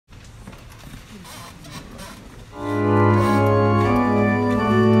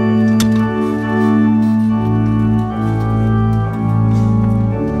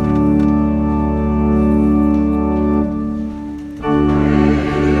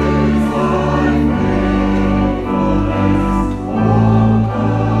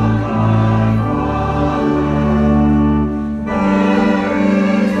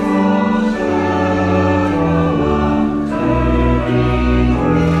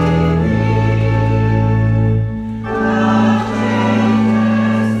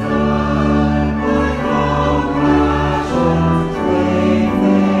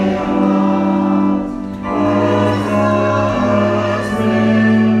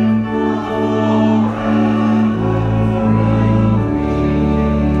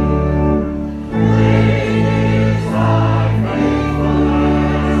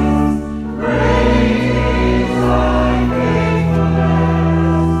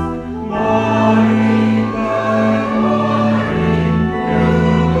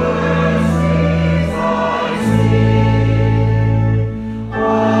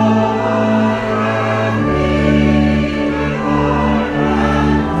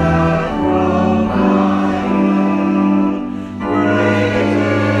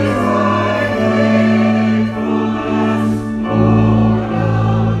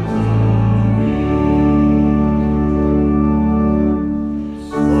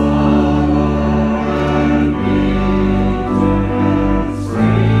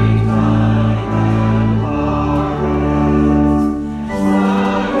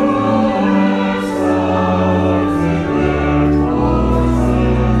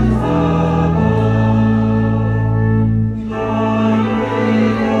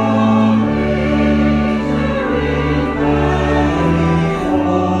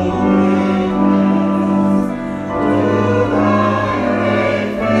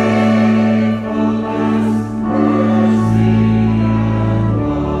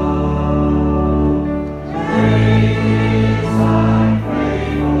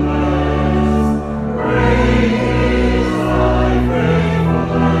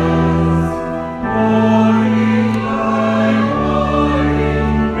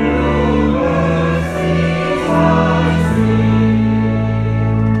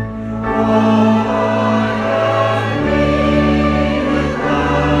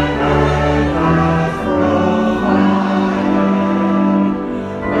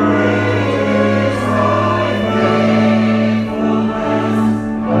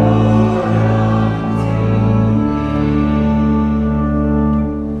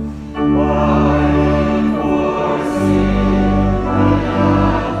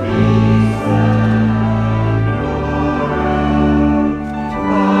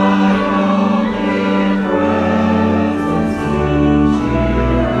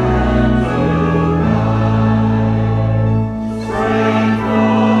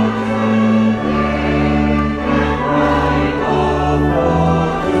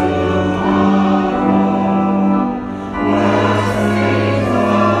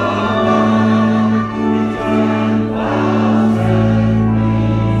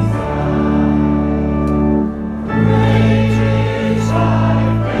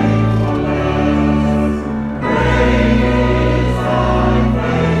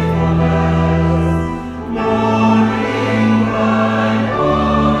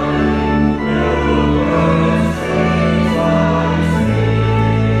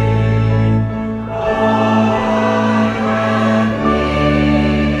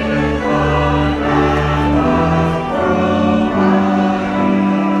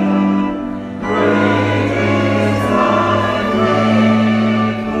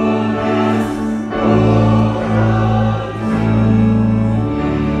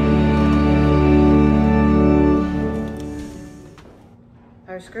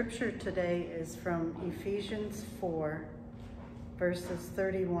scripture today is from Ephesians 4, verses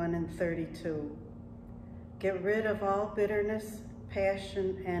 31 and 32. Get rid of all bitterness,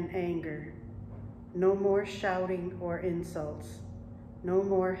 passion, and anger. No more shouting or insults. No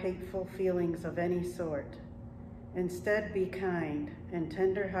more hateful feelings of any sort. Instead, be kind and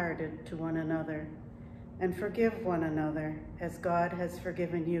tender-hearted to one another, and forgive one another as God has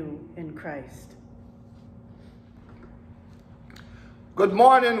forgiven you in Christ. Good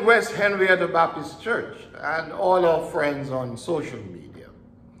morning, West Henrietta Baptist Church and all our friends on social media.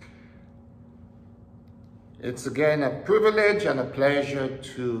 It's again a privilege and a pleasure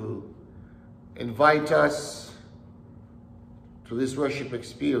to invite us to this worship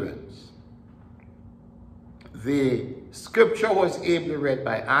experience. The scripture was ably read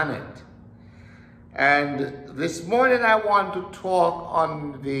by Annette, And this morning I want to talk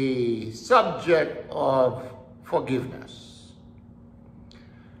on the subject of forgiveness.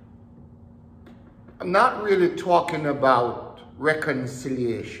 I'm not really talking about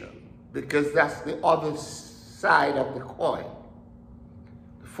reconciliation, because that's the other side of the coin.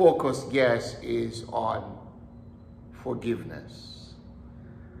 The focus, yes, is on forgiveness.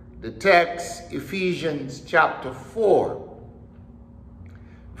 The text, Ephesians chapter 4,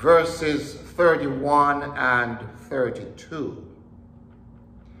 verses 31 and 32.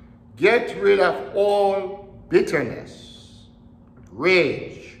 Get rid of all bitterness,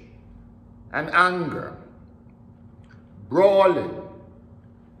 rage, and anger, brawling,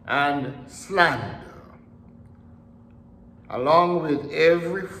 and slander, along with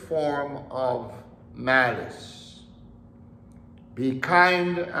every form of malice. Be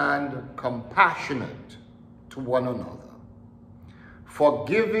kind and compassionate to one another,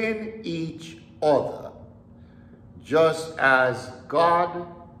 forgiving each other, just as God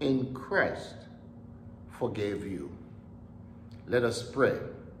in Christ forgave you. Let us pray.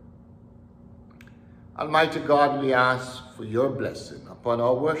 Almighty God, we ask for your blessing upon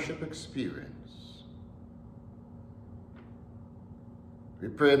our worship experience. We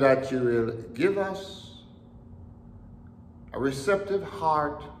pray that you will give us a receptive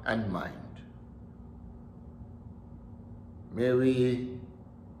heart and mind. May we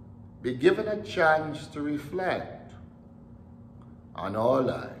be given a chance to reflect on our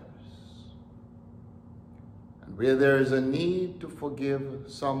lives. And where there is a need to forgive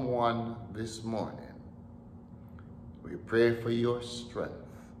someone this morning, we pray for your strength.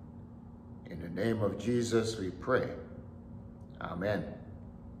 In the name of Jesus we pray. Amen.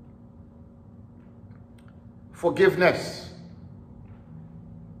 Forgiveness.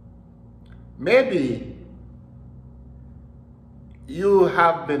 Maybe you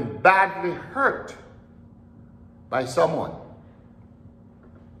have been badly hurt by someone,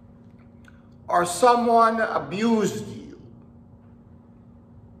 or someone abused you,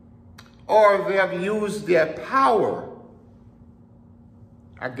 or they have used their power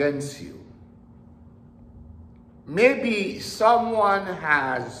against you. Maybe someone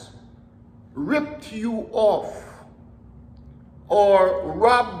has ripped you off or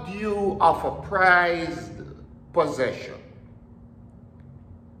robbed you of a prized possession.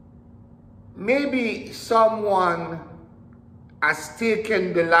 Maybe someone has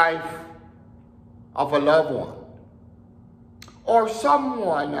taken the life of a loved one, or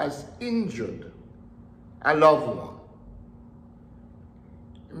someone has injured a loved one.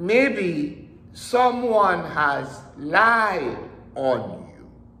 Maybe someone has lied on you,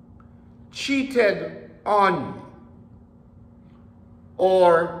 cheated on you,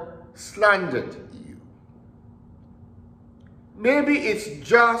 or slandered you. Maybe it's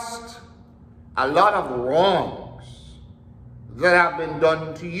just a lot of wrongs that have been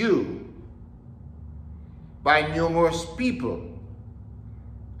done to you by numerous people,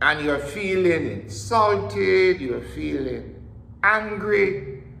 and you're feeling insulted, you're feeling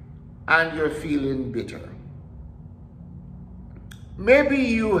angry, and you're feeling bitter. Maybe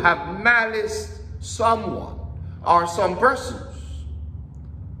you have maliced someone or some persons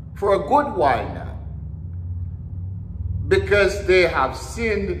for a good while now because they have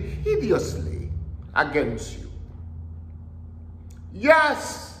sinned hideously against you.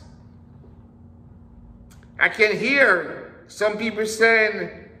 Yes, I can hear some people saying,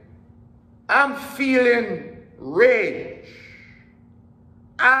 I'm feeling rage,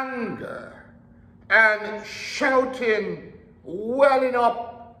 anger, and shouting welling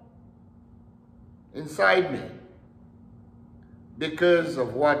up inside me because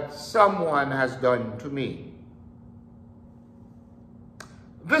of what someone has done to me.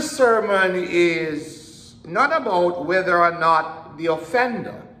 This sermon is not about whether or not the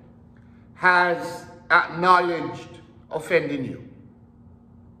offender has acknowledged offending you.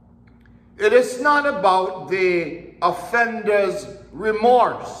 It is not about the offender's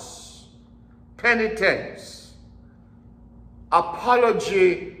remorse, penitence,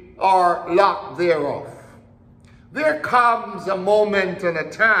 apology, or lack thereof. There comes a moment and a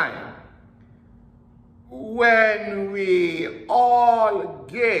time when we all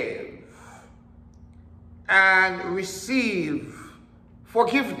give and receive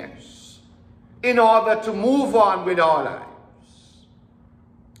forgiveness in order to move on with our lives.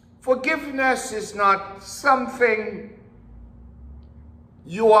 Forgiveness is not something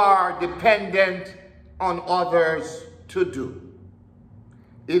you are dependent on others to do.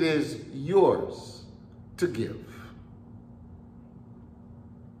 It is yours to give.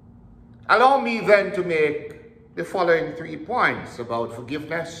 Allow me then to make the following 3 points about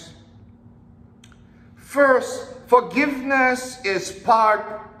forgiveness. First, forgiveness is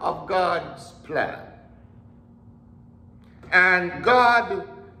part of God's plan. And God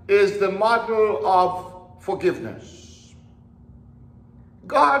is the model of forgiveness.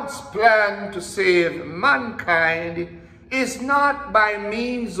 God's plan to save mankind is not by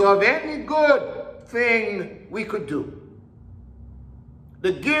means of any good thing we could do.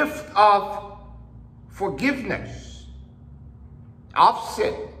 The gift of forgiveness of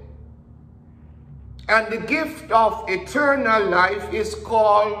sin and the gift of eternal life is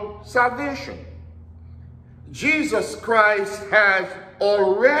called salvation. Jesus Christ has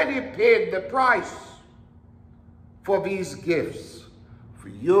already paid the price for these gifts for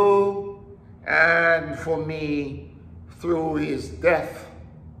you and for me through his death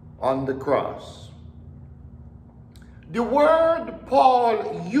on the cross. The word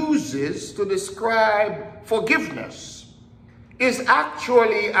Paul uses to describe forgiveness is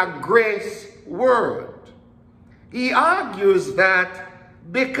actually a grace word. He argues that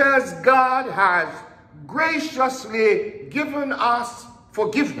because God has graciously given us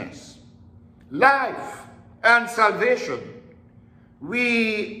forgiveness, life, and salvation,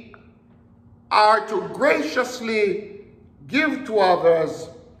 we are to graciously give to others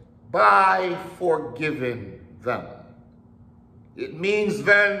by forgiving them. It means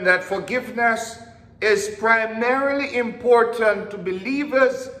then that forgiveness is primarily important to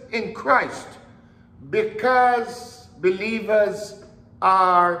believers in Christ because believers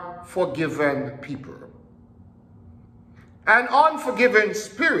are forgiven people. An unforgiven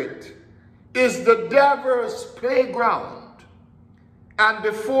spirit is the devil's playground, and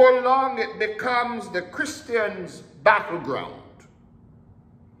before long it becomes the Christian's battleground.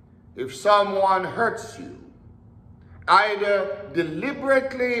 If someone hurts you, either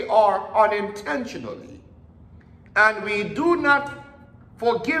deliberately or unintentionally, and we do not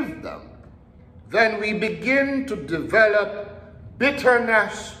forgive them, then we begin to develop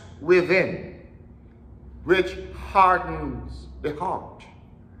bitterness within, which hardens the heart.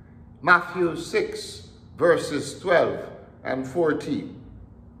 Matthew 6, verses 12 and 14.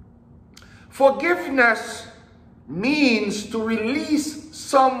 Forgiveness means to release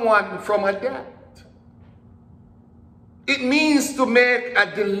someone from a debt. It means to make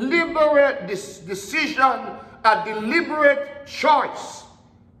a deliberate decision, a deliberate choice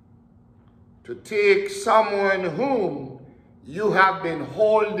to take someone whom you have been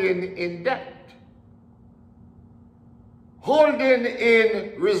holding in debt, holding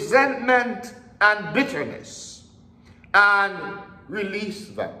in resentment and bitterness, and release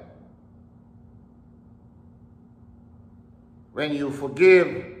them. When you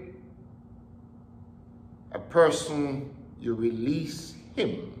forgive a person, you release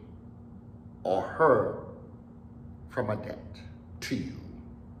him or her from a debt to you,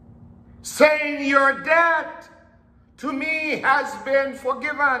 saying your debt to me has been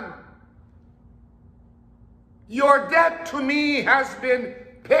forgiven. Your debt to me has been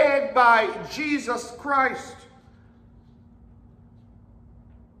paid by Jesus Christ,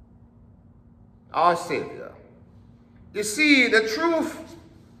 our Savior. You see, the truth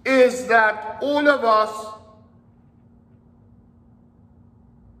is that all of us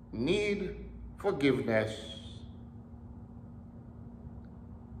need forgiveness.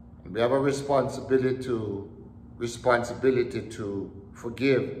 We have a responsibility to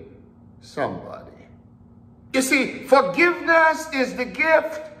forgive somebody. You see, forgiveness is the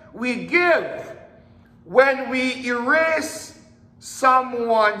gift we give when we erase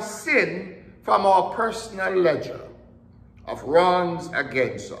someone's sin from our personal ledger of wrongs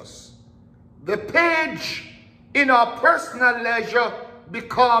against us. The page in our personal ledger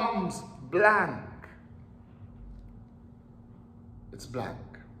becomes blank. It's blank.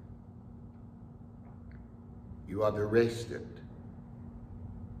 You have erased it.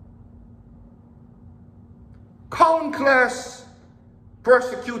 Countless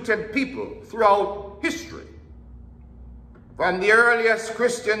persecuted people throughout history, from the earliest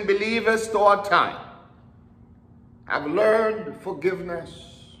Christian believers to our time, have learned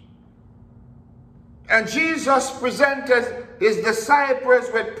forgiveness. And Jesus presented his disciples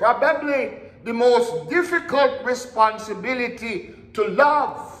with probably the most difficult responsibility to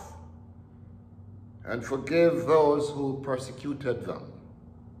love and forgive those who persecuted them.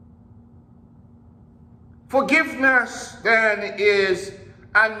 Forgiveness, then, is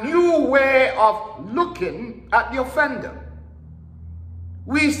a new way of looking at the offender.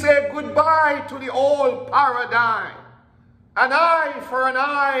 We say goodbye to the old paradigm, an eye for an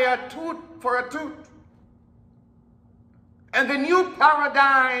eye, a tooth for a tooth. And the new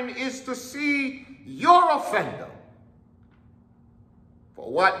paradigm is to see your offender for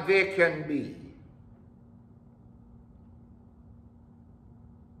what they can be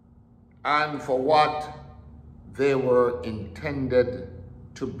and for what they were intended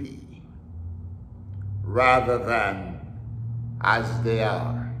to be, rather than as they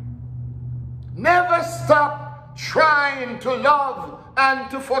are. Never stop trying to love and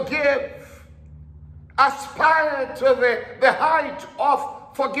to forgive. Aspire to the height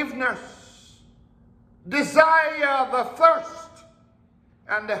of forgiveness. Desire the thirst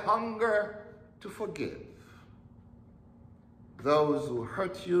and the hunger to forgive. Those who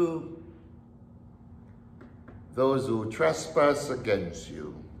hurt you, those who trespass against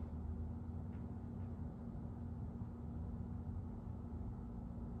you,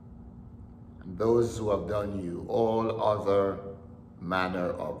 and those who have done you all other manner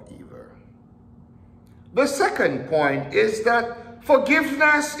of evil. The second point is that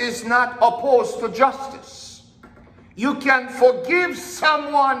forgiveness is not opposed to justice. You can forgive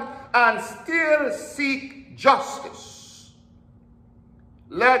someone and still seek justice.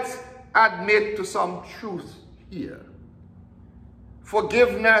 Let's admit to some truth here.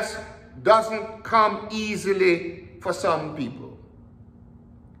 Forgiveness doesn't come easily for some people.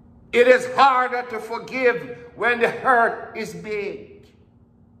 It is harder to forgive when the hurt is big.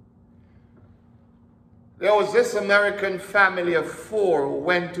 There was this American family of 4 who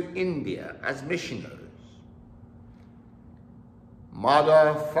went to India as missionaries.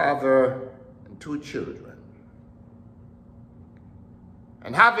 Mother, father, and 2 children.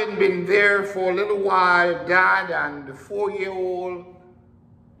 And having been there for a little while, Dad and the 4-year-old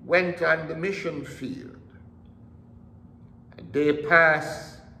went on the mission field. A day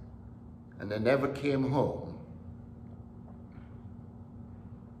passed, and they never came home.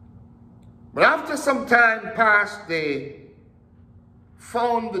 But after some time passed, they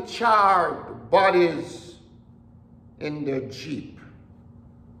found the charred bodies in their jeep.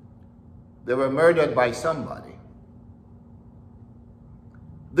 They were murdered by somebody.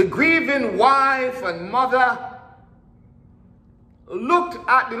 The grieving wife and mother looked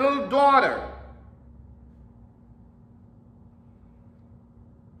at the little daughter,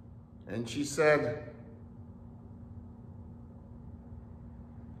 and she said,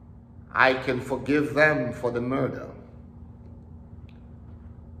 I can forgive them for the murder,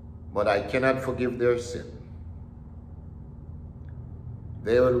 but I cannot forgive their sin.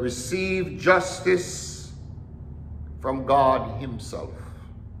 They will receive justice from God Himself.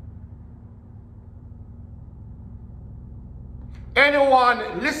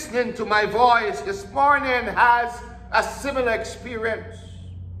 Anyone listening to my voice this morning has a similar experience.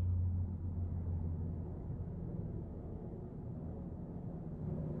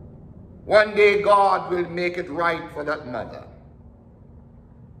 One day God will make it right for that mother.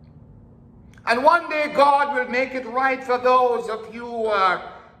 And one day God will make it right for those of you who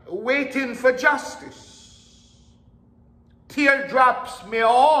are waiting for justice. Teardrops may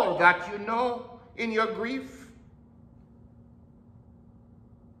all that you know in your grief.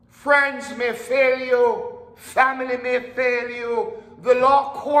 Friends may fail you. Family may fail you. The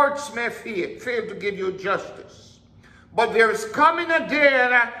law courts may fail to give you justice. But there is coming a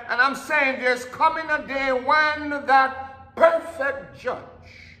day, and I'm saying there's coming a day when that perfect judge,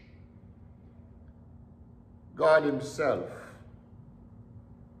 God Himself,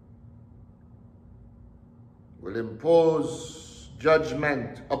 will impose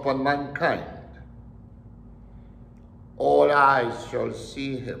judgment upon mankind. All eyes shall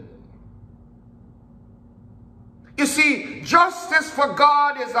see Him. You see, justice for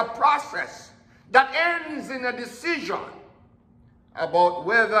God is a process that ends in a decision about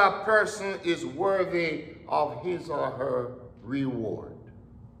whether a person is worthy of his or her reward.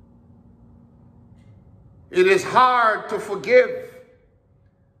 It is hard to forgive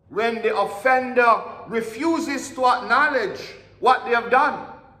when the offender refuses to acknowledge what they have done.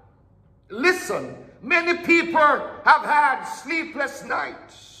 Listen, many people have had sleepless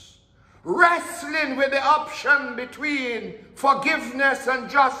nights, wrestling with the option between forgiveness and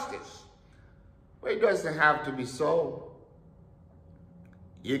justice. Well, it doesn't have to be so.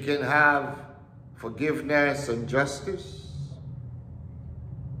 You can have forgiveness and justice.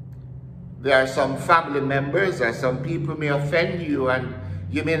 There are some family members or some people may offend you, and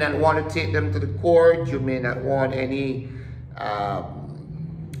you may not want to take them to the court. You may not want any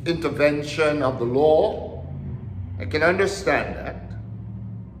intervention of the law. I can understand that.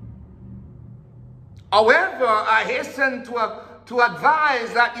 However, I hasten to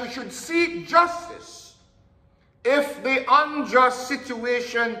advise that you should seek justice if the unjust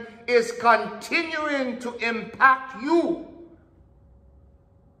situation is continuing to impact you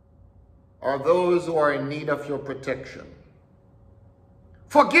or those who are in need of your protection.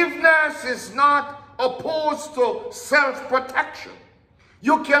 Forgiveness is not opposed to self-protection.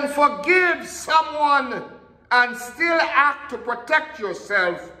 You can forgive someone and still act to protect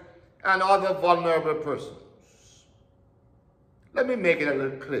yourself and other vulnerable persons. Let me make it a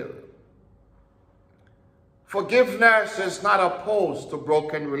little clearer. Forgiveness is not opposed to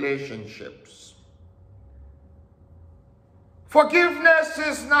broken relationships. Forgiveness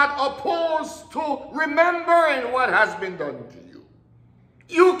is not opposed to remembering what has been done to you.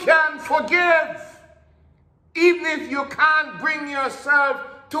 You can forgive, even if you can't bring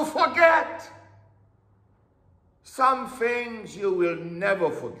yourself to forget. Some things you will never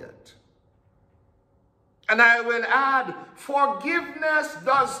forget. And I will add, forgiveness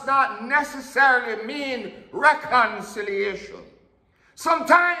does not necessarily mean reconciliation.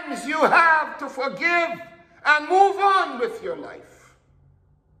 Sometimes you have to forgive and move on with your life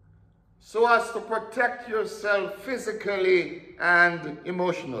so as to protect yourself physically and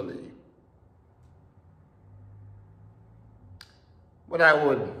emotionally. But I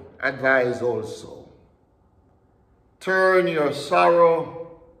would advise also, turn your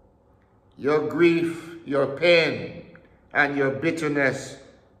sorrow, your grief, your pain, and your bitterness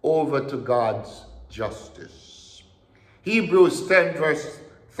over to God's justice. Hebrews 10 verse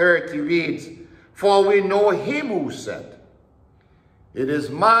 30 reads, "For we know him who said, 'It is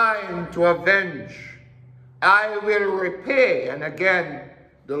mine to avenge, I will repay,' and again,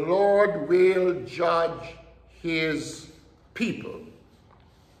 'the Lord will judge his people.'"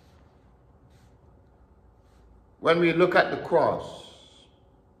 When we look at the cross,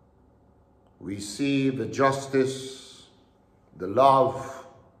 we see the justice, the love,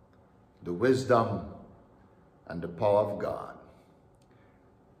 the wisdom, and the power of God.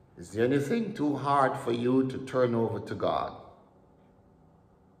 Is there anything too hard for you to turn over to God?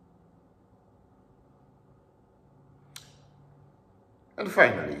 And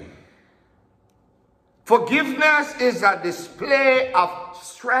finally, forgiveness is a display of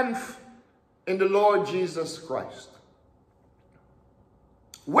strength in the Lord Jesus Christ.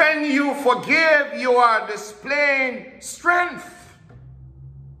 When you forgive, you are displaying strength.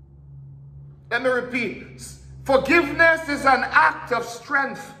 Let me repeat. Forgiveness is an act of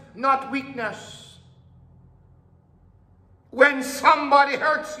strength, not weakness. When somebody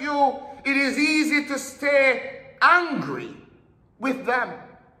hurts you, it is easy to stay angry with them. In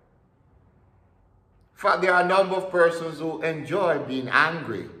fact, there are a number of persons who enjoy being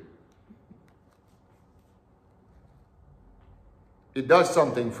angry. It does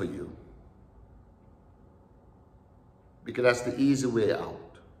something for you, because that's the easy way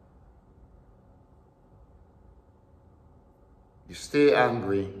out. You stay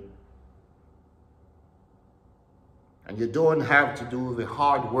angry, and you don't have to do the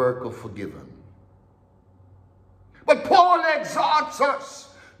hard work of forgiving. But Paul exhorts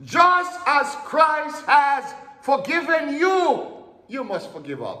us, just as Christ has forgiven you, you must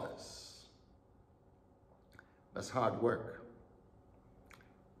forgive others. That's hard work.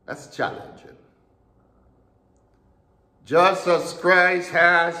 That's challenging. Just as Christ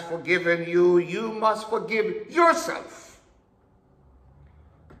has forgiven you, you must forgive yourself.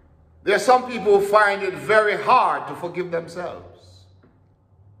 There are some people who find it very hard to forgive themselves.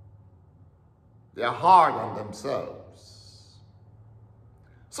 They are hard on themselves.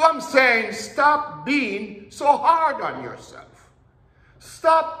 So I'm saying, stop being so hard on yourself.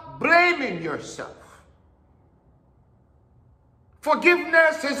 Stop blaming yourself.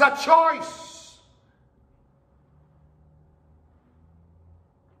 Forgiveness is a choice.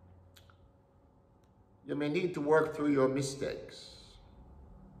 You may need to work through your mistakes.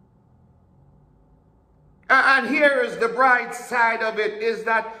 And here is the bright side of it, is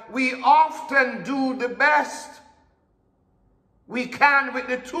that we often do the best we can with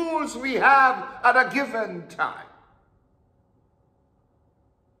the tools we have at a given time.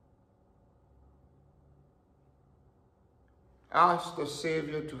 Ask the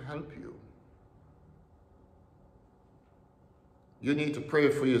Savior to help you. You need to pray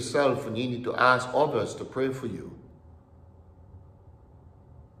for yourself, and you need to ask others to pray for you.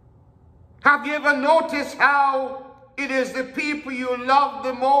 Have you ever noticed how it is the people you love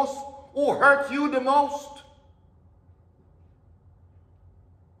the most who hurt you the most?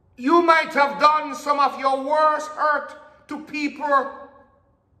 You might have done some of your worst hurt to people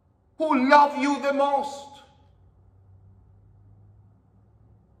who love you the most.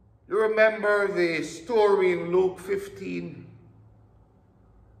 You remember the story in Luke 15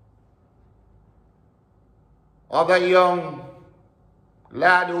 of that young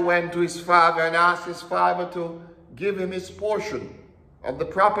lad who went to his father and asked his father to give him his portion of the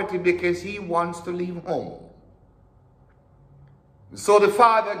property because he wants to leave home. So the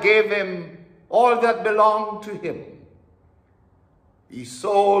father gave him all that belonged to him. He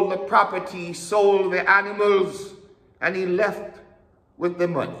sold the property, he sold the animals, and he left with the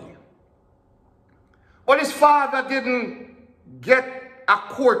money. But his father didn't get a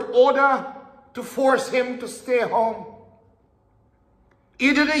court order to force him to stay home.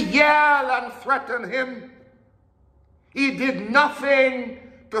 He didn't yell and threaten him. He did nothing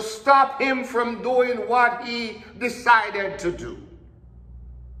to stop him from doing what he decided to do.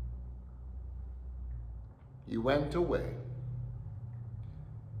 He went away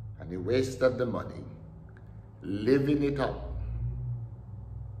and he wasted the money, living it up.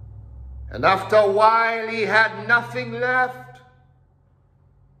 And after a while, he had nothing left.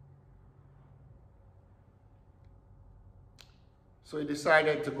 So he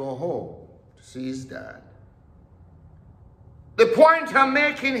decided to go home to see his dad. The point I'm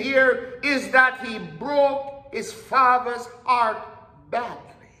making here is that he broke his father's heart badly.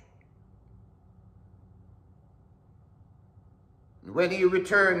 When he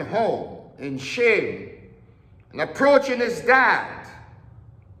returned home in shame and approaching his dad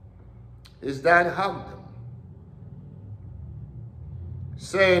hugged him,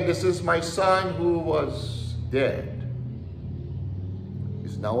 saying, "This is my son who was dead,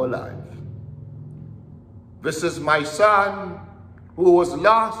 is now alive. This is my son who was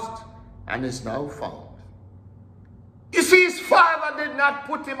lost and is now found." You see, his father did not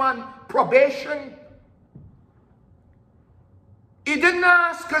put him on probation. He didn't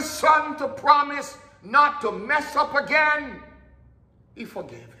ask his son to promise not to mess up again. He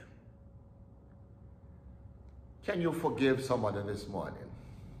forgave him. Can you forgive somebody this morning?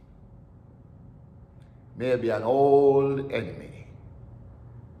 Maybe an old enemy.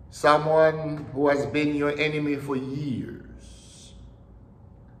 Someone who has been your enemy for years.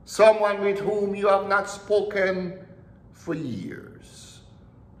 Someone with whom you have not spoken for years.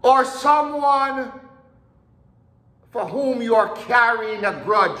 Or someone for whom you are carrying a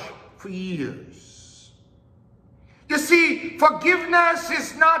grudge for years. You see, forgiveness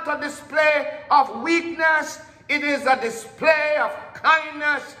is not a display of weakness. It is a display of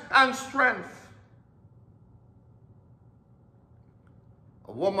kindness and strength.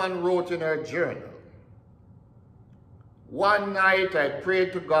 A woman wrote in her journal, "One night I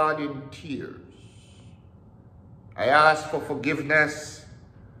prayed to God in tears. I asked for forgiveness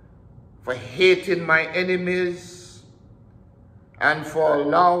for hating my enemies and for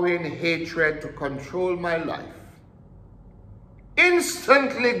allowing hatred to control my life.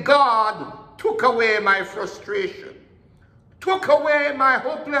 Instantly, God took away my frustration, took away my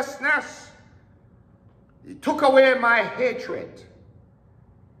hopelessness. He took away my hatred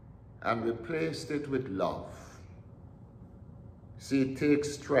and replaced it with love." See, it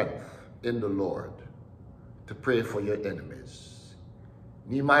takes strength in the Lord to pray for your enemies.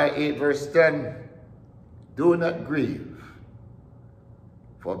 Nehemiah 8 verse 10, "Do not grieve,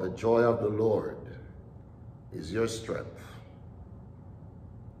 for the joy of the Lord is your strength."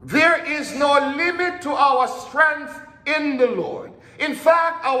 There is no limit to our strength in the Lord. In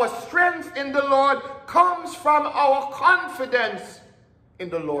fact, our strength in the Lord comes from our confidence in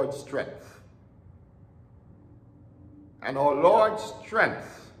the Lord's strength. And our Lord's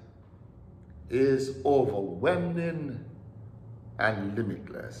strength is overwhelming and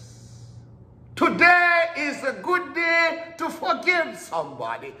limitless. Today is a good day to forgive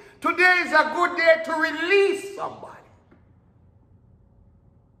somebody. Today is a good day to release somebody.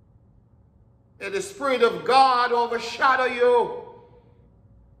 May the Spirit of God overshadow you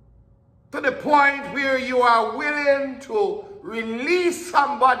to the point where you are willing to release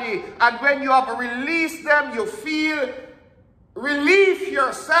somebody. And when you have released them, you feel relief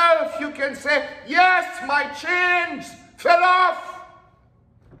yourself. You can say, "Yes, my chains fell off.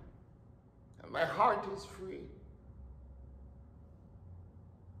 My heart is free."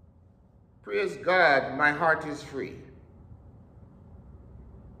 Praise God, my heart is free.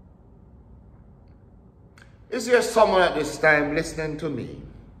 Is there someone at this time listening to me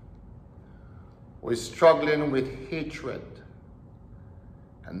who is struggling with hatred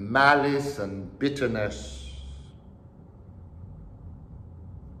and malice and bitterness?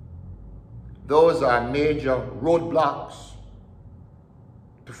 Those are major roadblocks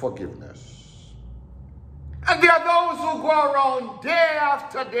to forgiveness. And there are those who go around day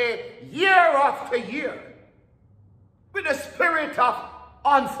after day, year after year, with the spirit of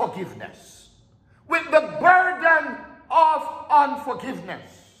unforgiveness, with the burden of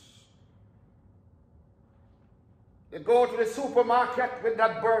unforgiveness. They go to the supermarket with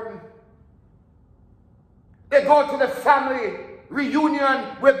that burden. They go to the family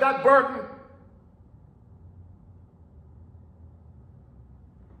reunion with that burden.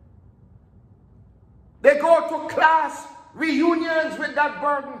 They go to class reunions with that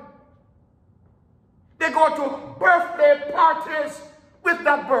burden. They go to birthday parties with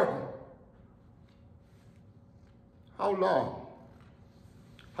that burden. How long?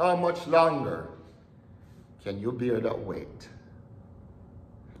 How much longer can you bear that weight?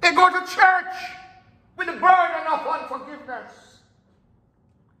 They go to church with the burden of unforgiveness.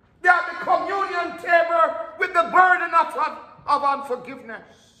 They are at the communion table with the burden of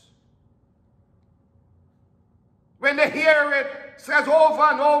unforgiveness. When they hear it says over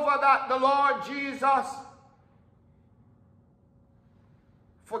and over that the Lord Jesus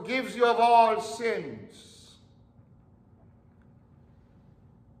forgives you of all sins.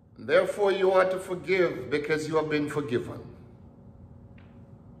 Therefore you ought to forgive because you have been forgiven.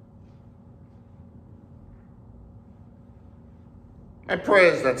 I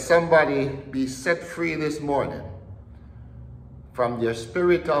pray that somebody be set free this morning from their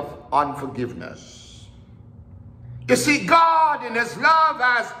spirit of unforgiveness. You see, God in his love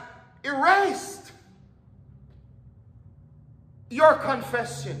has erased your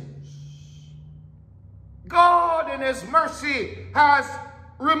confessions. God in his mercy has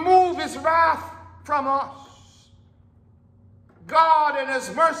removed his wrath from us. God in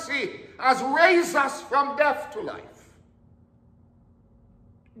his mercy has raised us from death to life.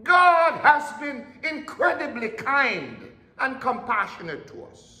 God has been incredibly kind and compassionate to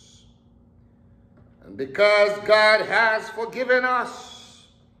us. And because God has forgiven us,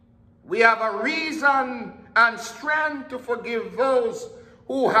 we have a reason and strength to forgive those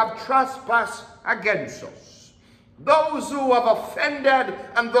who have trespassed against us, those who have offended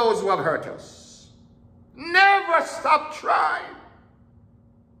and those who have hurt us. Never stop trying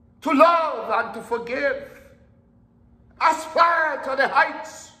to love and to forgive. Aspire to the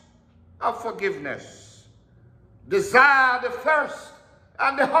heights of forgiveness. Desire the thirst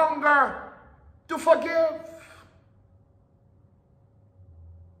and the hunger to forgive.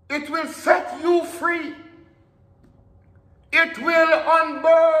 It will set you free. It will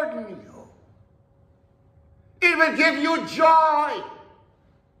unburden you. It will give you joy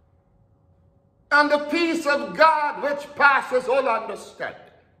and the peace of God which passes all understanding.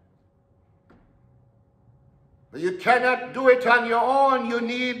 But you cannot do it on your own. You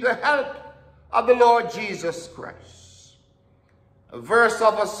need the help of the Lord Jesus Christ. A verse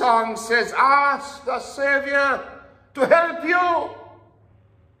of a song says, ask the Savior to help you,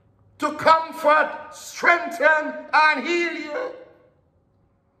 to comfort, strengthen, and heal you.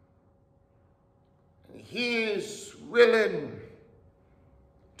 And he is willing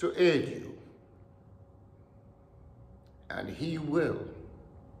to aid you. And he will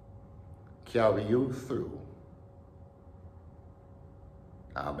carry you through.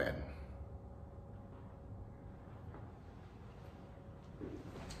 Amen.